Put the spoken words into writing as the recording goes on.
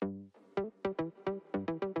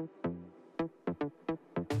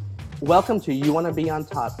Welcome to You Wanna Be on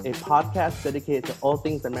Top, a podcast dedicated to all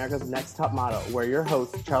things America's Next Top Model, where your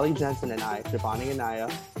hosts, Charlie Jensen and I, Jovonnie and Anaya,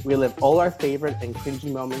 relive all our favorite and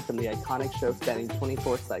cringy moments from the iconic show spanning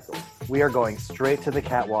 24 cycles. We are going straight to the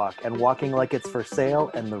catwalk and walking like it's for sale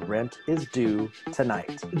and the rent is due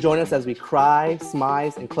tonight. Join us as we cry,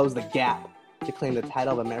 smize, and close the gap to claim the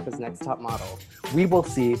title of America's Next Top Model. We will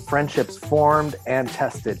see friendships formed and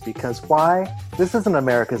tested because why? This isn't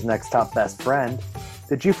America's Next Top Best Friend.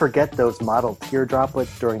 Did you forget those model tear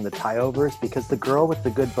droplets during the tie-overs because the girl with the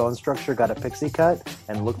good bone structure got a pixie cut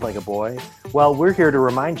and looked like a boy? Well, we're here to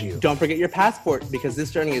remind you. Don't forget your passport because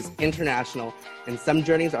this journey is international and some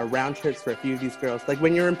journeys are round trips for a few of these girls. Like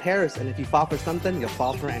when you're in Paris and if you fall for something, you'll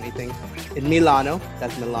fall for anything. In Milano,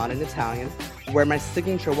 that's Milan in Italian, where my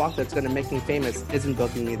signature walk that's going to make me famous isn't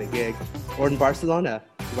booking me the gig. Or in Barcelona,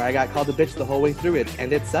 where I got called a bitch the whole way through it,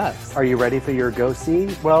 and it sucks. Are you ready for your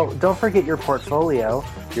go-see? Well, don't forget your portfolio,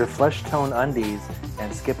 your flesh-tone undies,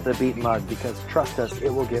 and skip the beat mug because trust us, it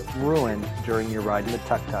will get ruined during your ride in the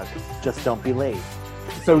tuk-tuk. Just don't be late.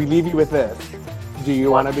 So we leave you with this. Do you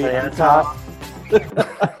want to be on top?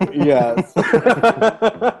 Yes.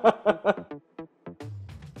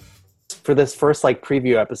 For this first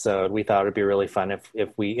preview episode, we thought it'd be really fun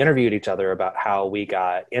if we interviewed each other about how we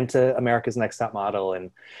got into America's Next Top Model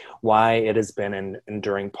and why it has been an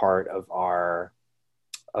enduring part of our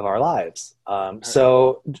lives.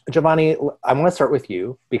 So Jovonnie, I want to start with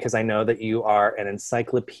you because I know that you are an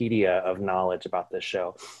encyclopedia of knowledge about this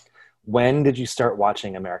show. When did you start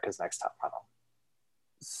watching America's Next Top Model?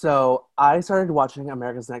 So I started watching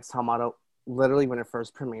America's Next Top Model literally when it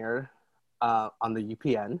first premiered. On the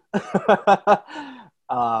UPN,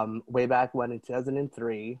 way back when in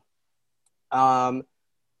 2003. I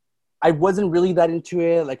wasn't really that into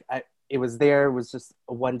it. It was there. It was just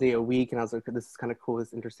one day a week, and I was like, "This is kind of cool.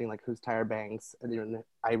 It's interesting. Like, who's Tyra Banks?" And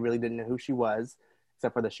I really didn't know who she was,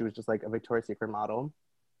 except for that she was just like a Victoria's Secret model.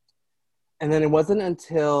 And then it wasn't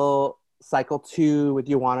until cycle 2 with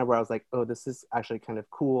Joanna where I was like, "Oh, this is actually kind of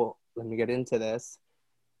cool. Let me get into this."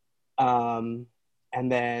 And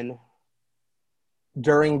then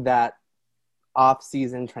during that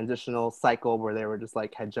off-season transitional cycle where they were just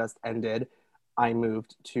had just ended, I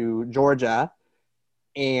moved to Georgia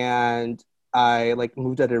and I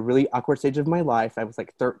moved at a really awkward stage of my life. I was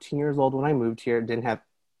 13 years old when I moved here, didn't have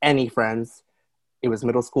any friends. It was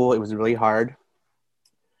middle school. It was really hard.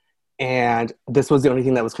 And this was the only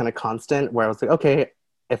thing that was kind of constant where I was like, okay,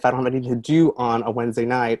 if I don't have anything to do on a Wednesday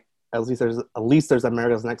night, at least there's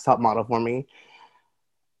America's Next Top Model for me.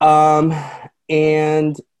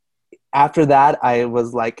 And after that, I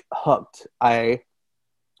was hooked. I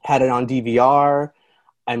had it on DVR.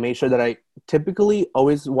 I made sure that I typically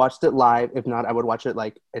always watched it live. If not, I would watch it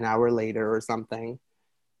an hour later or something.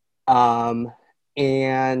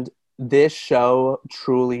 And this show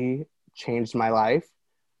truly changed my life.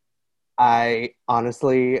 I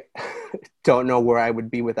honestly don't know where I would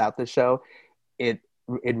be without the show. It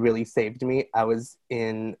really saved me. I was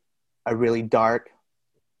in a really dark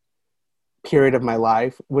period of my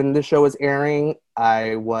life when the show was airing.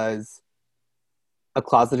 I was a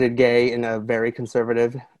closeted gay in a very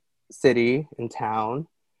conservative city in town,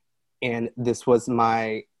 and this was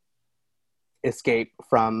my escape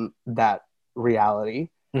from that reality.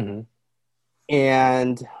 Mm-hmm.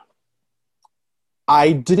 And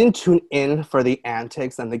I didn't tune in for the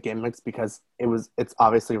antics and the gimmicks because it's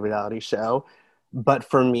obviously a reality show, but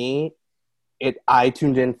for me, I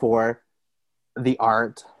tuned in for the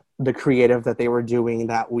art, the creative that they were doing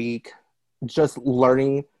that week, just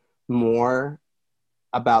learning more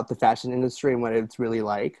about the fashion industry and what it's really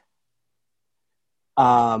like.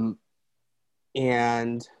 And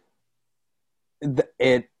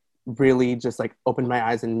it really just opened my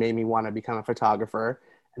eyes and made me want to become a photographer.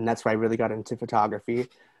 And that's where I really got into photography.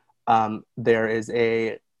 There is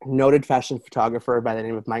a noted fashion photographer by the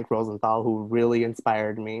name of Mike Rosenthal who really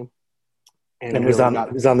inspired me. And who's on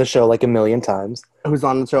the show a million times. Who's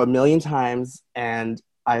on the show a million times, and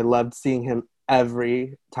I loved seeing him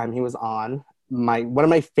every time he was on. One of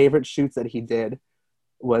my favorite shoots that he did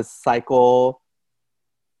was cycle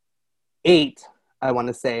 8, I want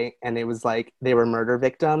to say, and it was they were murder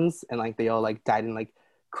victims, and they all died in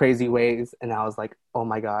crazy ways, and I was like, oh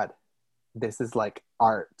my god, this is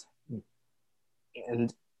art.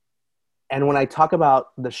 And when I talk about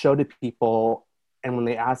the show to people, and when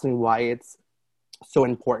they ask me why it's so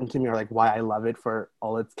important to me, or why I love it for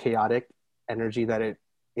all its chaotic energy that it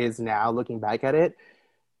is now, looking back at it,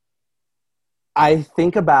 I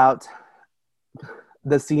think about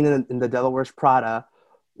the scene in The Devil Wears Prada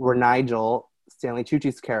where Nigel, Stanley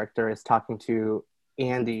Tucci's character, is talking to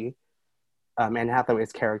Andy, Anne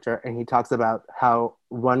Hathaway's character, and he talks about how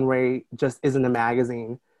Runway just isn't a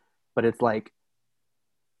magazine, but it's like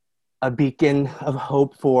a beacon of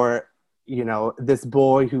hope for, you know, this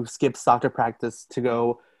boy who skips soccer practice to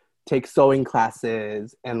go take sewing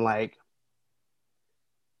classes, and like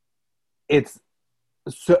it's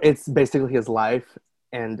it's basically his life.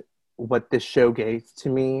 And what this show gave to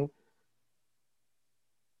me,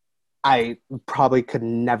 I probably could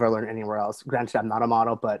never learn anywhere else. Granted, I'm not a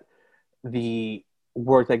model, but the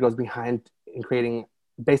work that goes behind in creating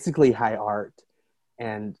basically high art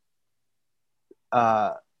and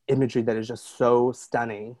uh, imagery that is just so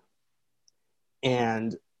stunning,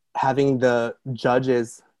 and having the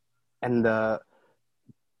judges and the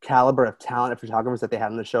caliber of talent of photographers that they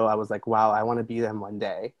had on the show, I was like, wow, I want to be them one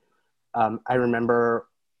day. I remember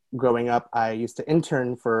growing up, I used to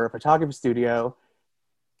intern for a photography studio,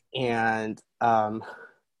 and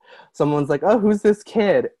someone's like, oh, who's this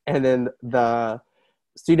kid? And then the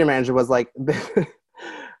studio manager was like,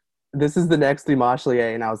 this is the next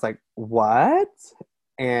Dimashlier. And I was like, what?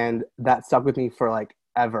 And that stuck with me for like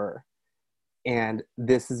ever. And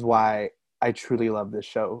this is why I truly love this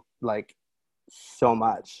show, like, so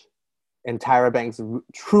much. And Tyra Banks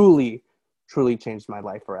truly, truly changed my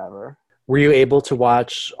life forever. Were you able to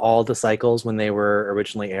watch all the cycles when they were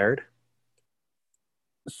originally aired?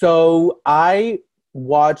 So I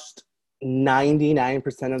watched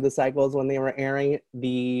 99% of the cycles when they were airing.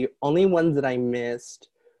 The only ones that I missed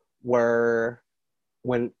were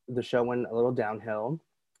when the show went a little downhill.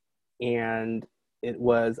 And it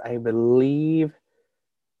was, I believe,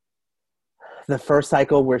 the first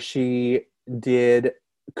cycle where she did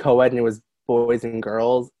co-ed and it was boys and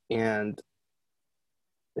girls, and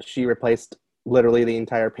she replaced literally the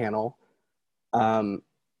entire panel. Um,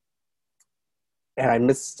 and I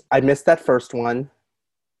missed that first one.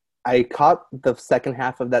 I caught the second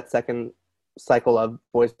half of that second cycle of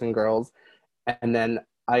boys and girls, and then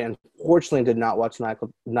I unfortunately did not watch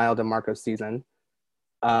Niall DeMarco's season.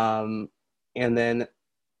 Um, and then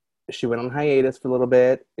she went on hiatus for a little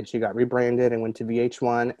bit, and she got rebranded and went to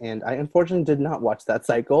VH1. And I unfortunately did not watch that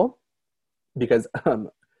cycle because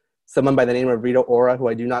someone by the name of Rita Ora, who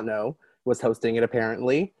I do not know, was hosting it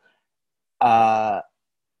apparently. And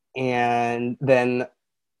then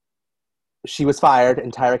she was fired,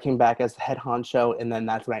 and Tyra came back as the head honcho. And then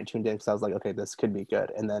that's when I tuned in because I was like, okay, this could be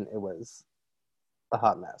good. And then it was a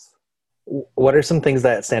hot mess. What are some things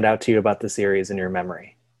that stand out to you about the series in your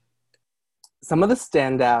memory? Some of the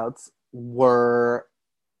standouts were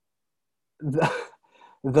the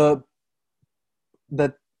the,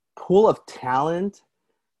 the pool of talent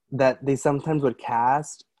that they sometimes would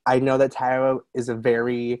cast. I know that Tyra is a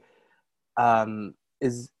very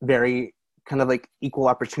very kind of like equal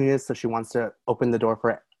opportunist, so she wants to open the door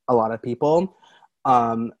for a lot of people.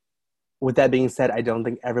 Um, with that being said, I don't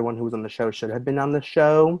think everyone who was on the show should have been on the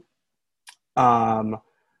show. Um,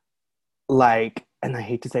 like, and I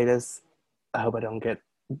hate to say this, I hope I don't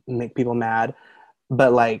make people mad,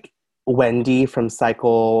 but like Wendy from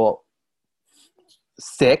Cycle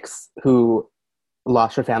 6, who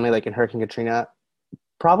lost her family like in Hurricane Katrina,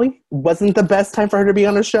 probably wasn't the best time for her to be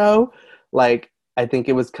on a show. Like, I think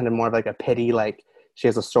it was kind of more of like a pity, like she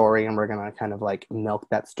has a story and we're gonna kind of like milk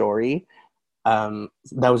that story. That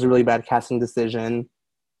was a really bad casting decision.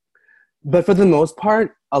 But for the most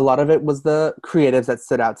part, a lot of it was the creatives that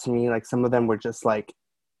stood out to me. Like, some of them were just like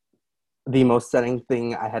the most stunning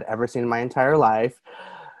thing I had ever seen in my entire life.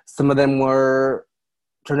 Some of them were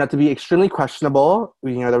turned out to be extremely questionable.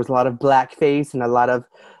 You know, there was a lot of blackface and a lot of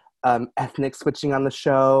ethnic switching on the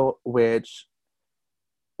show, which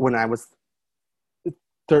when I was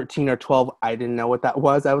 13 or 12, I didn't know what that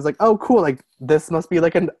was. I was like, oh, cool. Like, this must be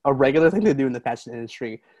like a regular thing to do in the fashion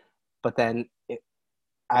industry. But then it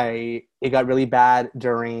got really bad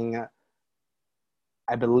during,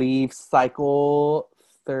 I believe, cycle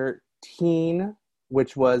 13,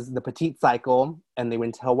 which was the petite cycle, and they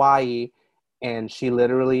went to Hawaii, and she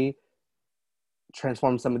literally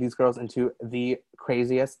transformed some of these girls into the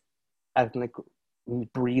craziest ethnic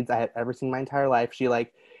breeds I had ever seen in my entire life. She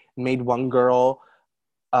like made one girl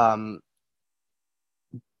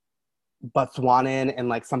Botswanan and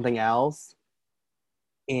like something else,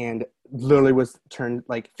 and literally was turned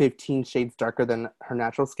like 15 shades darker than her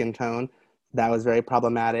natural skin tone. That was very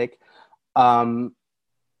problematic. Um,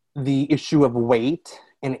 the issue of weight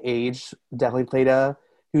and age definitely played a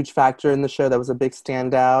huge factor in the show. That was a big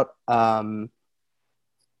standout. I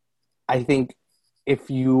think if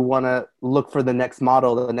you want to look for the next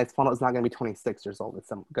model is not going to be 26 years old. It's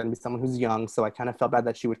going to be someone who's young. So I kind of felt bad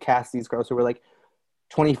that she would cast these girls who were like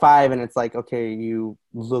 25 and it's like, okay, you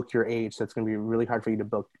look your age, so it's going to be really hard for you to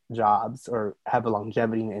book jobs or have a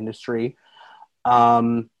longevity in the industry.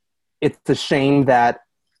 It's a shame that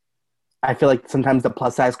I feel like sometimes the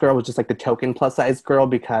plus size girl was just like the token plus size girl,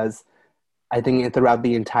 because I think throughout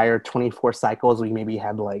the entire 24 cycles, we maybe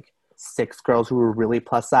had like 6 girls who were really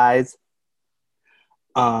plus size.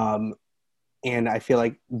 And I feel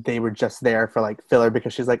like they were just there for like filler,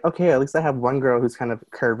 because she's like, okay, at least I have one girl who's kind of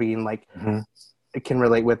curvy and like it can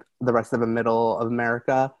relate with the rest of the middle of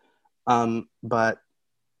America. But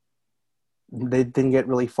they didn't get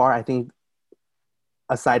really far. I think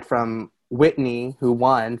aside from Whitney, who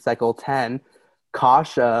won cycle 10,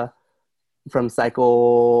 Kasha from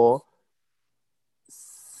cycle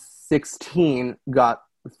 16 got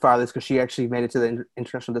farthest, because she actually made it to the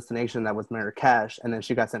international destination that was Marrakesh, and then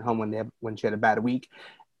she got sent home when she had a bad week.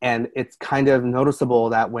 And it's kind of noticeable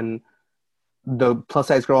that when the plus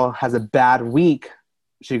size girl has a bad week,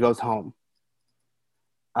 she goes home.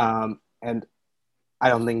 And I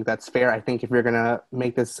don't think that's fair. I think if you're gonna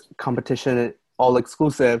make this competition all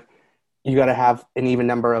exclusive, you got to have an even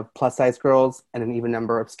number of plus size girls and an even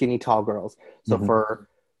number of skinny tall girls. So for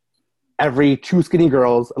every 2 skinny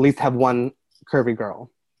girls, at least have 1 curvy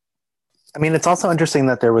girl. I mean, it's also interesting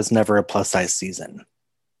that there was never a plus size season.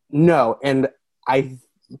 No, and I'm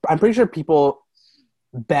pretty sure people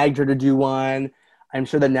begged her to do one. I'm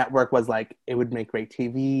sure the network was like, it would make great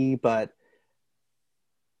TV, but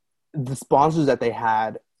the sponsors that they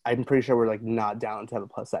had, I'm pretty sure were like not down to have a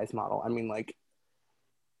plus size model. I mean, like,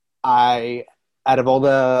 out of all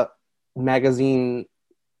the magazine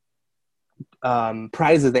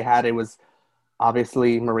prizes they had, it was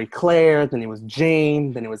obviously Marie Claire, then it was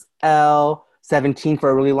Jane, then it was Elle, 17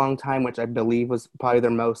 for a really long time, which I believe was probably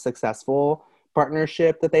their most successful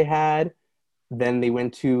partnership that they had. Then they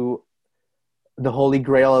went to the holy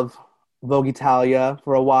grail of Vogue Italia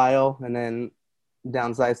for a while, and then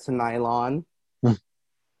downsized to Nylon.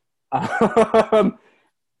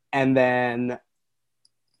 And then,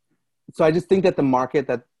 so I just think that the market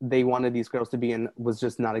that they wanted these girls to be in was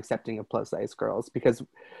just not accepting of plus size girls, because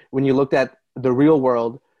when you looked at the real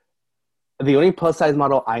world, the only plus size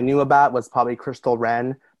model I knew about was probably Crystal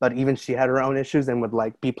Wren, but even she had her own issues and would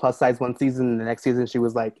like be plus size one season, and the next season she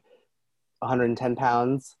was like 110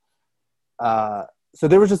 pounds. So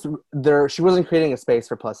there was just she wasn't creating a space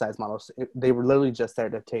for plus size models. They were literally just there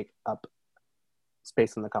to take up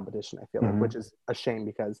space in the competition, I feel like, which is a shame,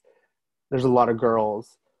 because there's a lot of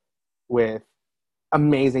girls with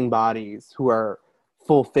amazing bodies who are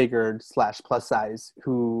full figured / plus size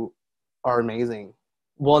who are amazing.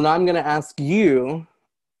 Well, now I'm going to ask you,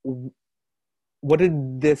 what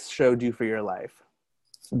did this show do for your life?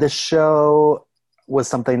 This show was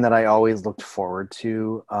something that I always looked forward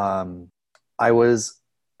to. I was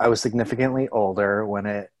significantly older when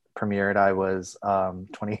it premiered. I was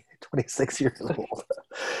 26 years old,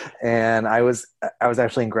 and I was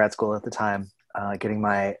actually in grad school at the time, getting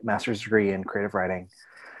my master's degree in creative writing,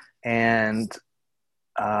 and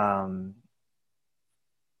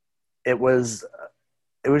it was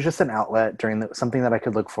just an outlet during something that I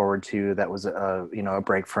could look forward to. That was a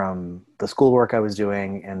break from the schoolwork I was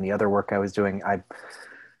doing and the other work I was doing.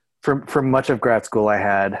 For much of grad school, I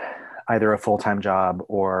had either a full-time job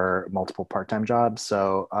or multiple part-time jobs.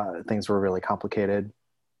 So things were really complicated.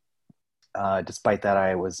 Despite that,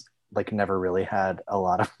 I was like never really had a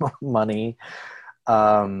lot of money.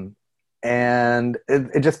 And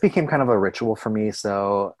it just became kind of a ritual for me.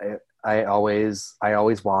 So I always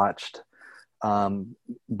watched,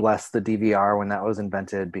 bless the DVR when that was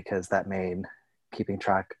invented, because that made keeping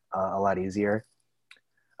track a lot easier.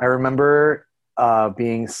 I remember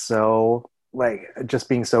being so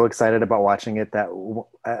excited about watching it that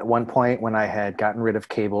at one point, when I had gotten rid of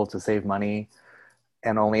cable to save money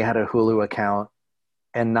and only had a Hulu account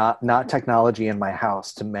and not technology in my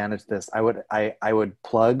house to manage this, I would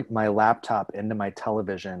plug my laptop into my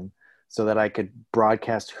television so that I could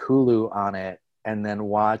broadcast Hulu on it and then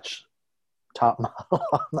watch Top Model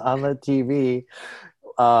on the TV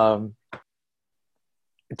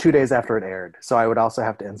 2 days after it aired. So I would also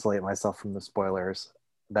have to insulate myself from the spoilers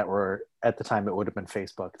that were, at the time, it would have been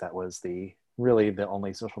Facebook. That was really the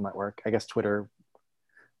only social network. I guess Twitter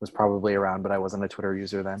was probably around, but I wasn't a Twitter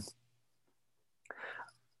user then.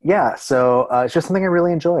 Yeah, so it's just something I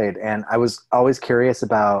really enjoyed. And I was always curious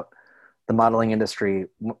about the modeling industry.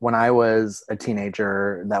 When I was a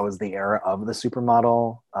teenager, that was the era of the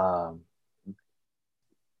supermodel.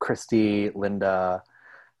 Christy, Linda,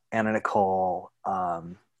 Anna Nicole,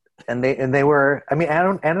 and they were. I mean,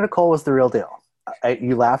 Anna Nicole was the real deal.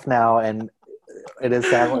 You laugh now, and it is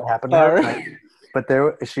sad what happened to her,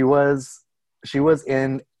 but she was She was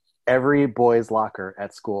in every boy's locker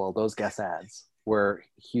at school. Those guest ads were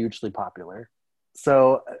hugely popular.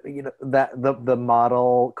 So that the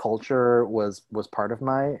model culture was part of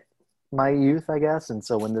my youth, I guess. And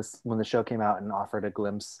so when the show came out and offered a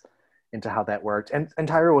glimpse into how that worked, and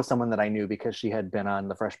Tyra was someone that I knew because she had been on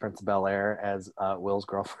The Fresh Prince of Bel-Air as Will's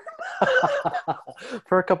girlfriend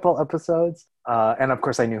for a couple episodes, and of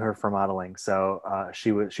course I knew her for modeling. So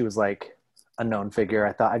she was like a known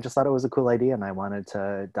figure. I just thought it was a cool idea, and I wanted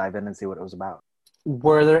to dive in and see what it was about.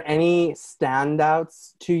 Were there any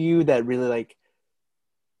standouts to you that really like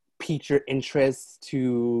piqued your interest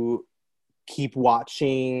to keep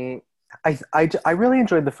watching? I really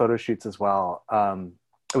enjoyed the photo shoots as well.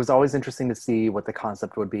 It was always interesting to see what the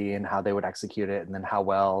concept would be and how they would execute it, and then how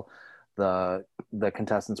well the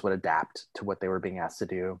contestants would adapt to what they were being asked to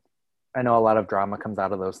do. I know a lot of drama comes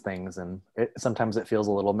out of those things, and sometimes it feels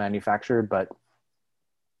a little manufactured, but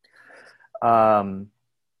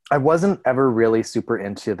I wasn't ever really super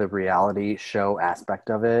into the reality show aspect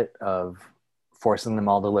of it, of forcing them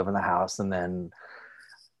all to live in the house and then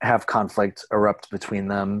have conflict erupt between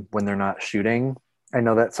them when they're not shooting. I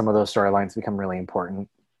know that some of those storylines become really important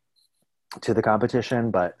to the competition,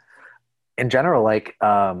 but in general, like,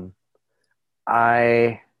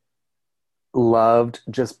 I loved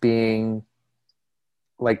just being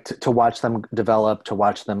like to watch them develop, to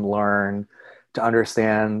watch them learn, to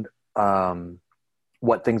understand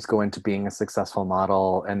what things go into being a successful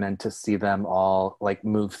model, and then to see them all like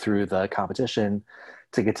move through the competition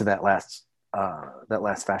to get to that last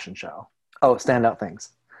fashion show. Oh, standout things.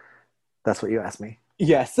 That's what you asked me.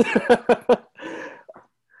 Yes.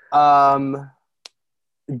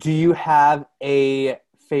 Do you have a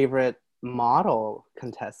favorite model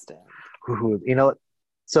contestant? Ooh,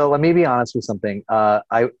 so let me be honest with something.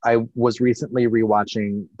 I was recently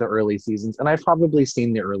rewatching the early seasons, and I've probably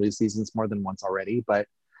seen the early seasons more than once already, but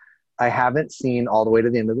I haven't seen all the way to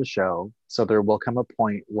the end of the show. So there will come a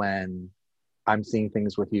point when I'm seeing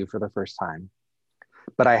things with you for the first time.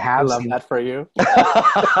 But I I have love seen that for you.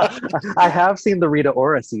 I have seen the Rita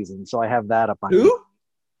Ora season, so I have that up on Who?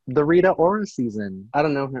 the Rita Ora season. I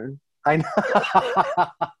don't know her. I know.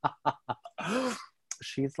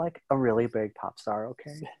 She's like a really big pop star,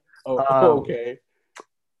 okay? Oh, okay.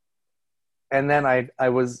 And then I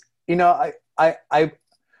was, I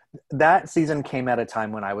that season came at a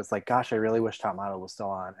time when I was like, gosh, I really wish Top Model was still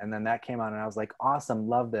on. And then that came on and I was like, awesome,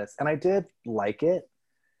 love this. And I did like it.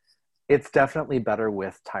 It's definitely better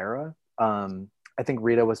with Tyra. I think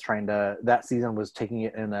Rita was that season was taking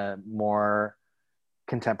it in a more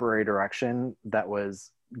contemporary direction that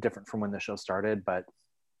was different from when the show started. But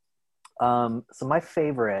so my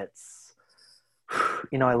favorites,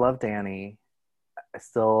 I love Danny. I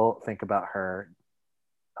still think about her.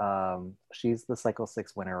 She's the Cycle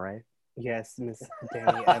 6 winner, right? Yes, Miss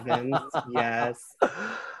Danny Evans. Yes.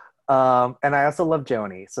 And I also love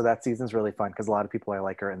Jovonnie, so that season's really fun because a lot of people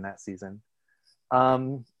like her in that season.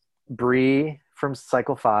 Bree from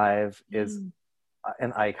Cycle 5 is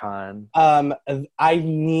an icon. I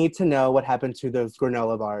need to know what happened to those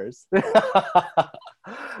granola bars.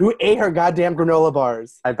 Who ate her goddamn granola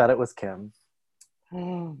bars? I bet it was Kim.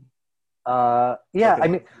 Yeah, Okay. I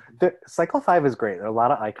mean, the Cycle 5 is great. There are a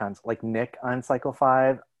lot of icons, like Nick on Cycle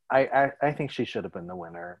 5. I think she should have been the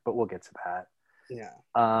winner, but we'll get to that. Yeah.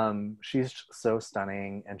 She's so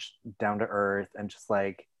stunning and down to earth and just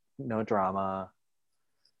like no drama.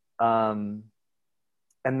 And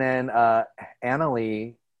then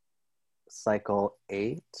Annalie, Cycle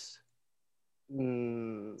 8,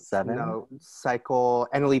 7. No, Cycle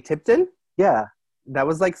Annalie Tipton. Yeah, that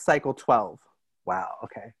was like Cycle 12. Wow.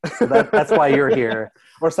 Okay, so that's why you're here.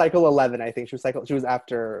 Or Cycle 11, I think she was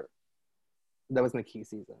after. That was McKee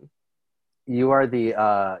season. You are the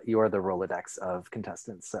Rolodex of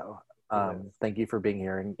contestants. So thank you for being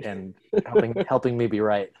here and helping me be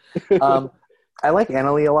right. I like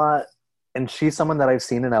Annalie a lot, and she's someone that I've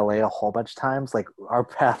seen in LA a whole bunch of times. Like our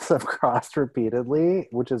paths have crossed repeatedly,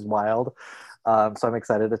 which is wild. So I'm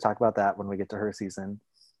excited to talk about that when we get to her season.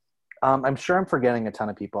 I'm sure I'm forgetting a ton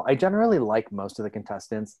of people. I generally like most of the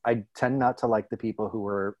contestants. I tend not to like the people who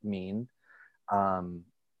were mean.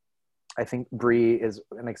 I think Bree is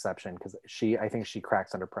an exception because I think she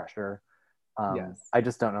cracks under pressure. Yes. I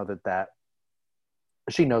just don't know that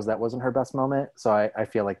she knows that wasn't her best moment. So I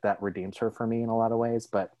feel like that redeems her for me in a lot of ways.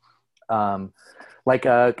 But the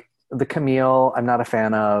Camille, I'm not a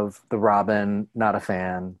fan of. The Robin, not a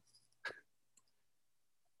fan.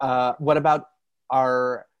 What about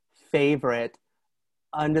our favorite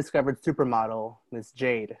undiscovered supermodel, Miss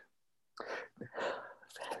Jade?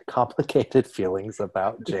 Complicated feelings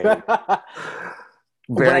about Jade.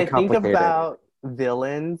 When Very I think complicated. about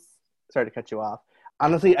villains, sorry to cut you off.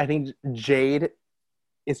 Honestly, I think Jade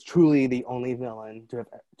is truly the only villain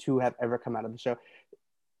to have ever come out of the show.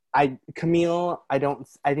 I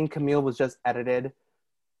think Camille was just edited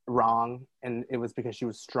wrong, and it was because she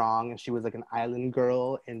was strong and she was like an island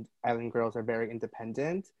girl, and island girls are very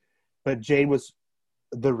independent. But Jade was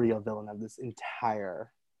the real villain of this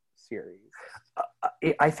entire series.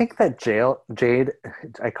 I think that Jade,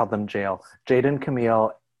 I call them Jail. Jade and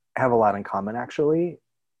Camille have a lot in common, actually.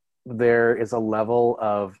 There is a level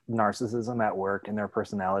of narcissism at work in their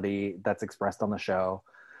personality that's expressed on the show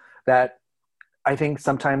that I think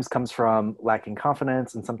sometimes comes from lacking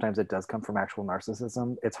confidence, and sometimes it does come from actual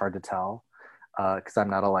narcissism. It's hard to tell because I'm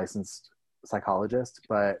not a licensed psychologist,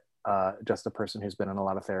 but just a person who's been in a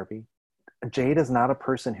lot of therapy. Jade is not a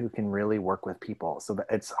person who can really work with people. So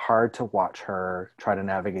it's hard to watch her try to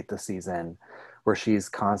navigate the season where she's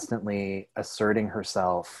constantly asserting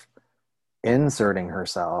herself, inserting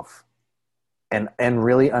herself, and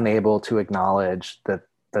really unable to acknowledge that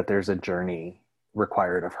there's a journey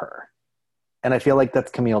required of her. And I feel like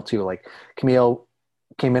that's Camille too. Like Camille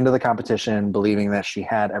came into the competition believing that she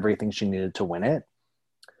had everything she needed to win it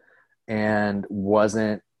and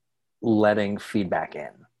wasn't letting feedback in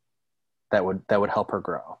that would help her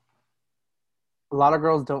grow. A lot of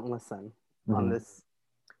girls don't listen on Mm-hmm. this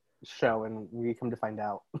show, and we come to find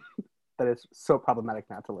out that it's so problematic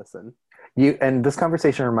not to listen. And this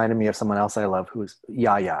conversation reminded me of someone else I love, who's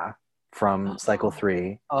Yaya from Cycle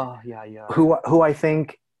 3, Oh yeah, yeah. who I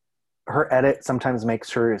think her edit sometimes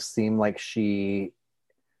makes her seem like she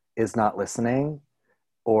is not listening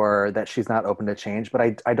or that she's not open to change.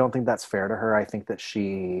 But I don't think that's fair to her. I think that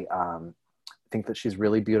she's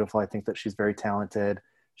really beautiful. I think that she's very talented.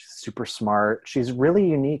 She's super smart. She's really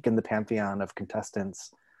unique in the pantheon of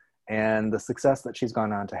contestants. And the success that she's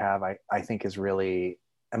gone on to have, I think is really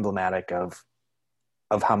emblematic of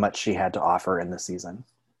how much she had to offer in this season.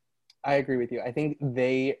 I agree with you. I think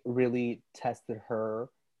they really tested her.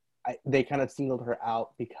 They kind of singled her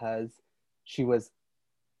out because she was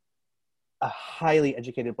a highly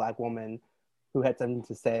educated Black woman who had something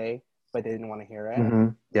to say, but they didn't want to hear it. Mm-hmm.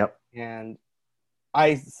 Yep. And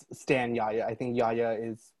I stand Yaya. I think Yaya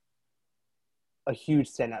is a huge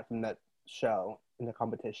standout from that show in the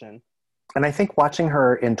competition. And I think watching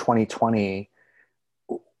her in 2020,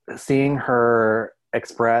 seeing her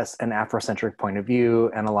express an Afrocentric point of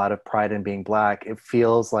view and a lot of pride in being Black, it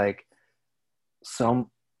feels like so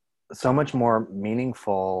so much more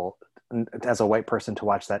meaningful as a white person to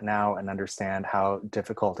watch that now and understand how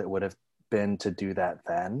difficult it would have been to do that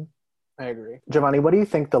then. I agree. Jovonnie, what do you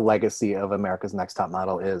think the legacy of America's Next Top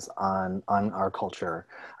Model is on our culture?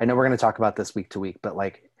 I know we're going to talk about this week to week, but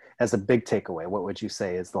like as a big takeaway, what would you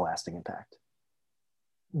say is the lasting impact?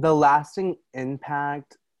 The lasting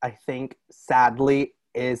impact, I think, sadly,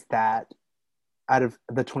 is that out of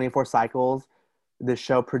the 24 cycles, the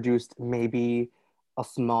show produced maybe a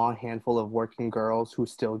small handful of working girls who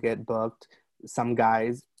still get booked. Some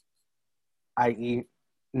guys, i.e.,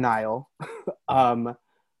 Niall, um,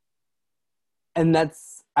 and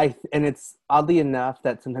it's oddly enough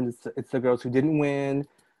that sometimes it's the girls who didn't win,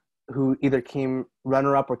 who either came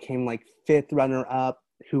runner up or came like fifth runner up,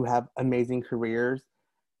 who have amazing careers.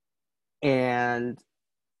 And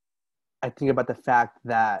I think about the fact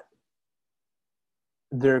that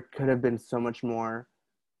there could have been so much more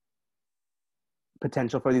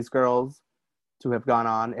potential for these girls to have gone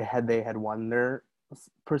on had they had won their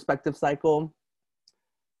perspective cycle.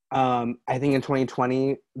 I think in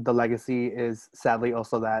 2020, the legacy is sadly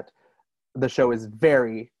also that the show is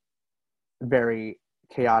very, very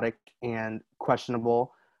chaotic and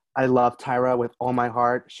questionable. I love Tyra with all my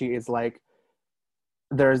heart. She is like,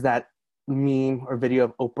 there's that meme or video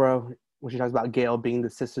of Oprah when she talks about Gail being the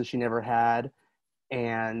sister she never had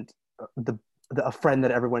and the, a friend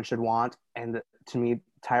that everyone should want. And to me,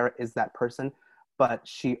 Tyra is that person, but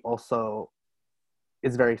she also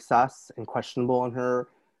is very sus and questionable in her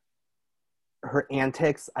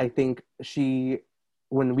antics. I think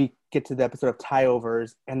when we get to the episode of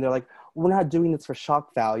tie-overs and they're like, we're not doing this for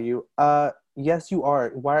shock value. Yes, you are.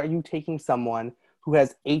 Why are you taking someone who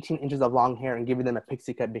has 18 inches of long hair and giving them a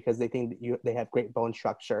pixie cut because they think that they have great bone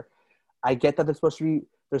structure? I get that they're supposed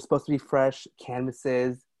to be fresh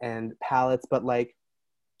canvases and palettes, but like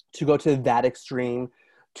to go to that extreme,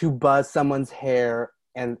 to buzz someone's hair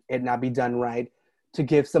and it not be done right, to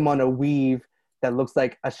give someone a weave that looks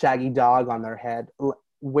like a shaggy dog on their head.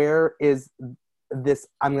 Where is this?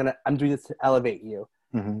 I'm doing this to elevate you.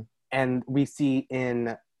 Mm-hmm. And we see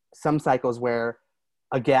in some cycles where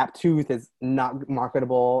a gap tooth is not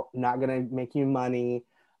marketable, not going to make you money.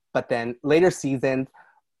 But then later seasons,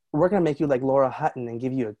 we're gonna make you like Laura Hutton and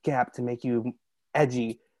give you a gap to make you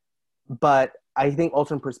edgy. But I think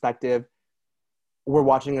also in perspective, we're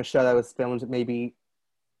watching a show that was filmed maybe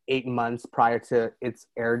 8 months prior to its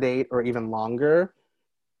air date or even longer.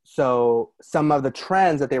 So some of the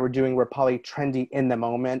trends that they were doing were probably trendy in the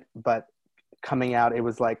moment, but coming out, it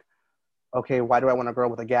was like, okay, why do I want a girl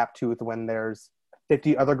with a gap tooth when there's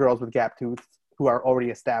 50 other girls with gap tooths who are already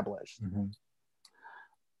established?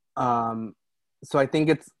 So I think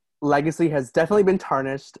its legacy has definitely been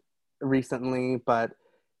tarnished recently, but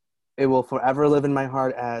it will forever live in my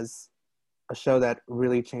heart as a show that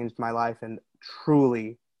really changed my life and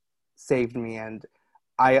truly saved me. And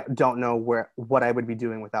I don't know what I would be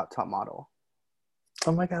doing without Top Model.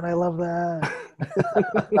 Oh my God, I love that.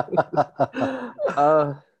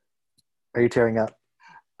 Are you tearing up?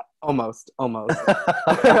 Almost.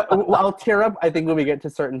 I'll tear up, I think, when we get to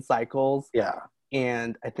certain cycles. Yeah.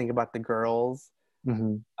 And I think about the girls.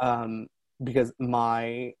 Because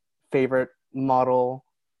my favorite model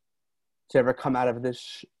to ever come out of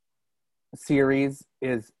this series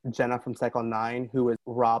is Jenna from Cycle 9, who was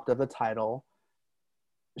robbed of the title.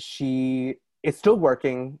 She is still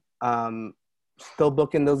working, still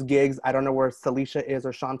booking those gigs. I don't know where Salisha is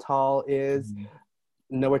or Chantal is.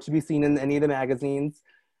 Nowhere to be seen in any of the magazines.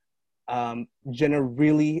 Jenna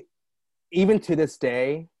really, even to this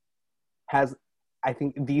day, has, I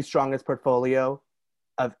think, the strongest portfolio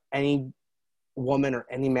of any woman or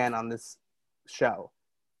any man on this show.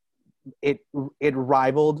 It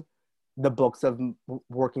rivaled the books of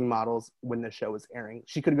working models when the show was airing.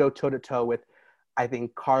 She could go toe to toe with, I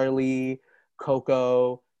think, Carly,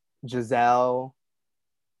 Coco, Giselle,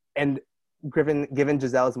 and given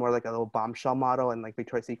Giselle is more like a little bombshell model and like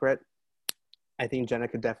Victoria's Secret, I think Jenna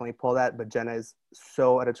could definitely pull that. But Jenna is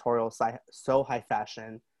so editorial, so high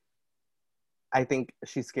fashion. I think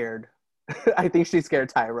she's scared. I think she scared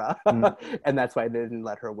Tyra, and that's why they didn't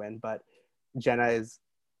let her win. But Jenna is,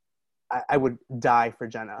 I would die for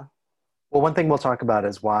Jenna. Well, one thing we'll talk about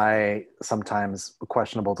is why sometimes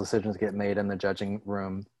questionable decisions get made in the judging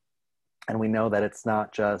room. And we know that it's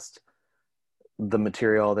not just the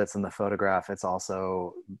material that's in the photograph, it's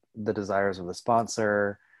also the desires of the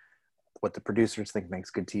sponsor, what the producers think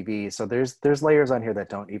makes good TV. So there's layers on here that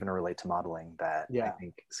don't even relate to modeling that I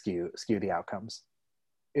think skew the outcomes.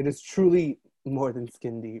 It is truly more than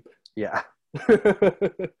skin deep. Yeah.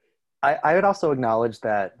 I would also acknowledge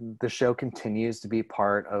that the show continues to be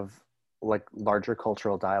part of like larger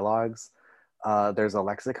cultural dialogues. There's a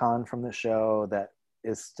lexicon from the show that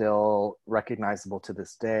is still recognizable to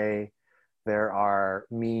this day. There are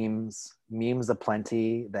memes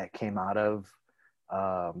aplenty that came out of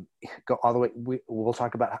go all the way. We'll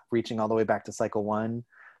talk about reaching all the way back to Cycle 1.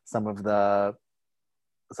 Some of the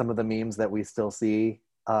memes that we still see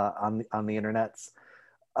on the internets.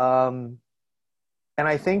 And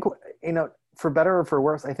I think, for better or for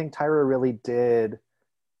worse, I think Tyra really did.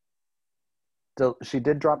 She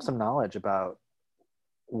did drop some knowledge about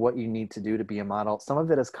what you need to do to be a model. Some of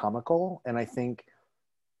it is comical, and I think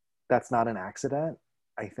that's not an accident.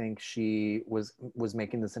 I think she was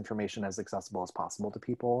making this information as accessible as possible to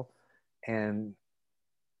people. And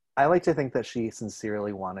I like to think that she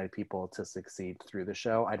sincerely wanted people to succeed through the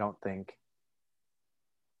show. I don't think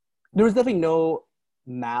there was definitely no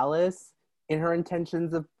malice in her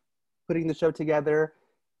intentions of putting the show together.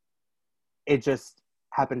 It just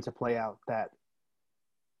happened to play out that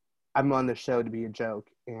I'm on the show to be a joke,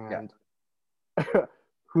 and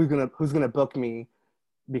who's gonna book me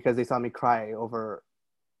because they saw me cry over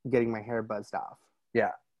getting my hair buzzed off.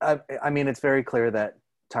 Yeah. I mean, it's very clear that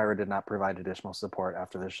Tyra did not provide additional support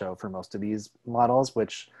after the show for most of these models,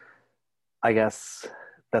 which I guess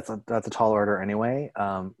that's a tall order anyway.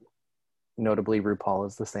 Notably, RuPaul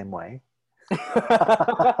is the same way.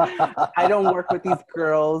 I don't work with these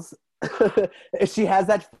girls. Tyra has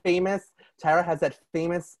that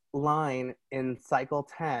famous line in Cycle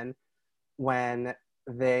 10 when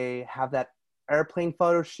they have that airplane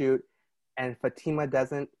photo shoot and Fatima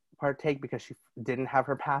doesn't partake because she didn't have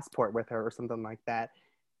her passport with her or something like that.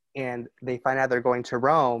 And they find out they're going to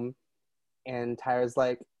Rome, and Tyra's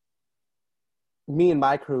like, me and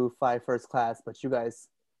my crew fly first class, but you guys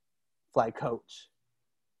fly coach.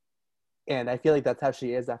 And I feel like that's how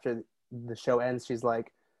she is after the show ends. She's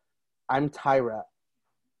like, I'm Tyra.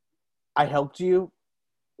 I helped you.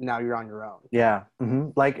 Now you're on your own. Yeah. Mm-hmm.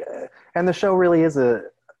 Like, and the show really is a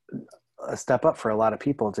step up for a lot of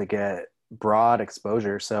people to get broad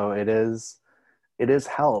exposure. So it is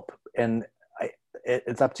help. And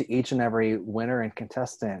it's up to each and every winner and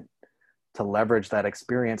contestant to leverage that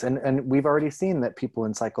experience. And we've already seen that people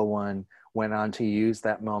in Cycle 1 went on to use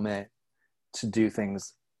that moment to do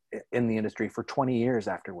things in the industry for 20 years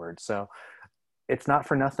afterwards. So it's not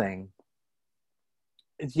for nothing.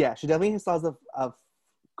 Yeah, she definitely has a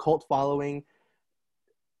cult following.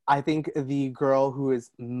 I think the girl who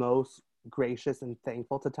is most gracious and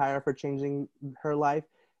thankful to Tyra for changing her life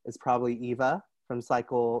is probably Eva from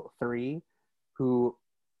Cycle 3, who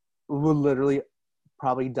will literally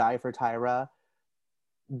probably die for Tyra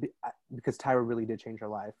because Tyra really did change her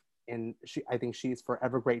life. And I think she's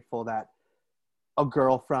forever grateful that a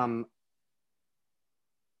girl from,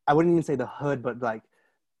 I wouldn't even say the hood, but like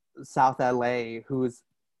South LA, who's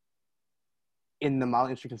in the model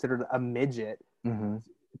industry considered a midget, Mm-hmm.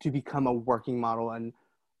 to become a working model and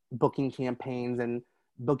booking campaigns and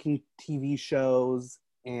booking TV shows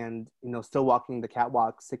and, still walking the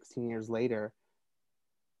catwalk 16 years later.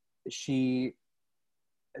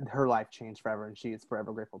 Her life changed forever, and she is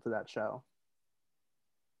forever grateful to that show.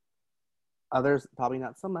 Others, probably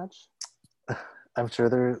not so much. I'm sure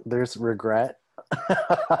there's regret.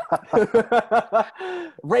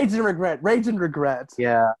 Rage and regret.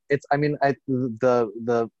 Yeah,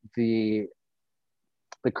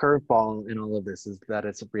 the curveball in all of this is that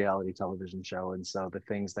it's a reality television show, and so the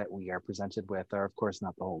things that we are presented with are, of course,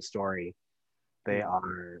 not the whole story. They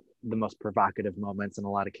are the most provocative moments in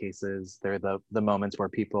a lot of cases. They're the moments where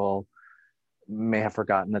people may have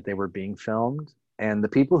forgotten that they were being filmed. And the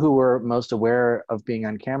people who were most aware of being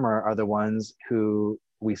on camera are the ones who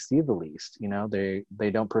we see the least.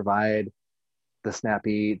 They don't provide the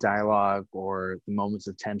snappy dialogue or the moments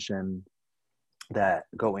of tension that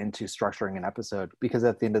go into structuring an episode, because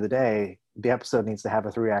at the end of the day, the episode needs to have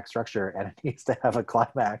a 3-act structure and it needs to have a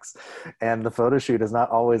climax, and the photo shoot is not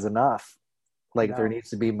always enough. There needs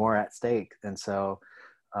to be more at stake. And so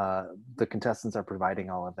the contestants are providing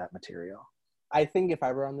all of that material. I think if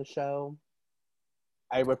I were on the show,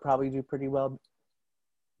 I would probably do pretty well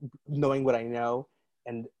knowing what I know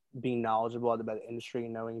and being knowledgeable about the industry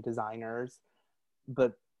and knowing designers.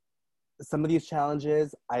 But some of these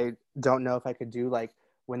challenges, I don't know if I could do, like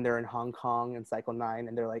when they're in Hong Kong in Cycle 9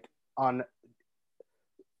 and they're like on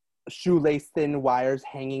shoelace thin wires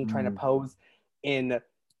hanging, trying to pose in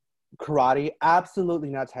karate. Absolutely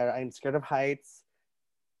not, Tyra. I'm scared of heights.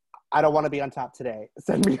 I don't want to be on top today.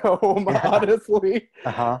 Send me home, honestly.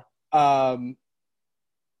 Uh-huh.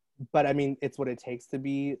 But I mean, it's what it takes to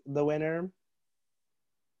be the winner.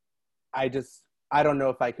 I don't know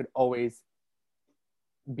if I could always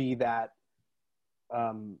be that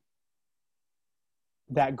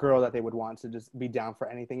that girl that they would want to just be down for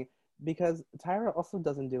anything, because Tyra also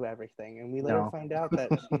doesn't do everything, and we later find out that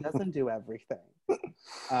she doesn't do everything,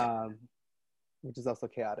 which is also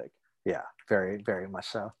chaotic. Yeah, very, very much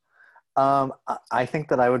so. I think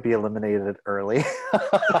that I would be eliminated early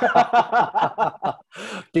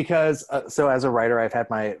because so as a writer, I've had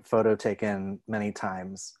my photo taken many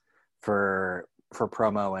times for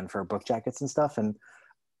promo and for book jackets and stuff, and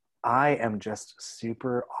I am just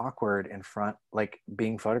super awkward in front,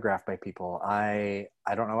 being photographed by people. I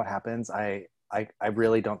don't know what happens. I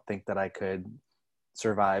really don't think that I could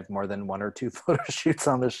survive more than 1 or 2 photo shoots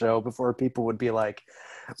on the show before people would be like,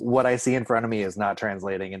 what I see in front of me is not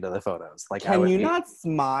translating into the photos. Can you not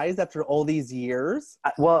smize after all these years?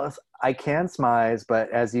 Well, I can smize, but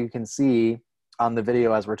as you can see on the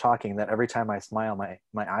video as we're talking, that every time I smile, my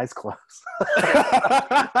eyes close. So,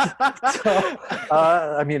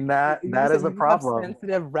 I mean, that is a problem.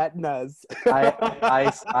 Sensitive retinas.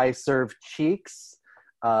 I serve cheeks.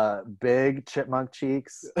 Big chipmunk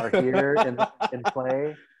cheeks are here in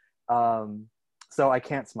play. So I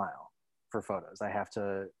can't smile for photos. I have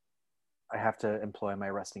to employ my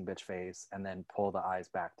resting bitch face and then pull the eyes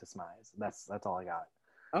back to smize. That's all I got.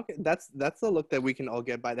 Okay, that's the look that we can all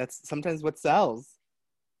get by. That's sometimes what sells.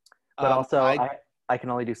 But also, I can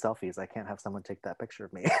only do selfies. I can't have someone take that picture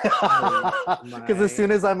of me. Because as soon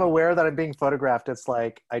as I'm aware that I'm being photographed, it's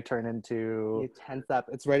like I turn into... You tense up.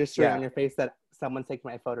 It's registering on your face that someone's taking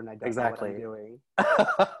my photo and I don't know what I'm doing.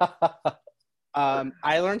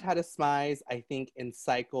 I learned how to smize, I think, in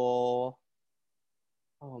cycle...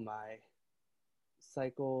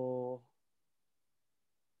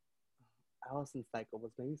 Allison's cycle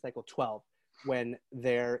was maybe cycle 12, when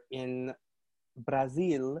they're in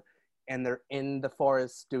Brazil and they're in the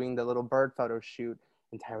forest doing the little bird photo shoot,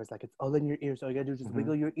 and Tyra's like, it's all in your ears, all you gotta do is just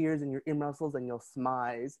wiggle your ears and your ear muscles and you'll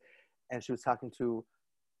smize. And she was talking to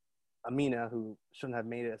Amina, who shouldn't have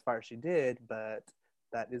made it as far as she did, but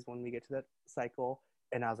that is when we get to that cycle.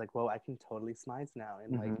 And I was like, whoa, I can totally smize now.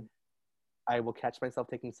 And like, I will catch myself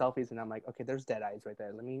taking selfies and I'm like, okay, there's dead eyes right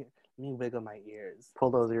there. Let me wiggle my ears. Pull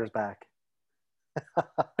those ears back.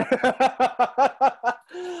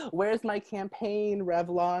 Where's my campaign,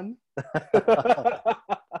 Revlon?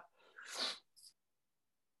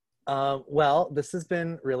 Well, this has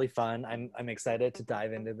been really fun. I'm excited to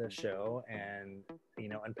dive into the show and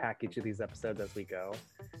unpack each of these episodes as we go.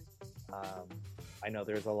 Um, I know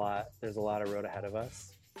there's a lot of road ahead of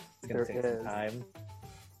us. It's gonna There take some is. time.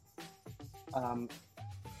 Um,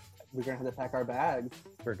 we're gonna have to pack our bags.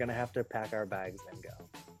 We're gonna have to pack our bags and go.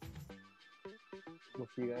 We'll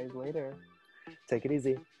see you guys later. Take it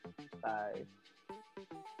easy. Bye.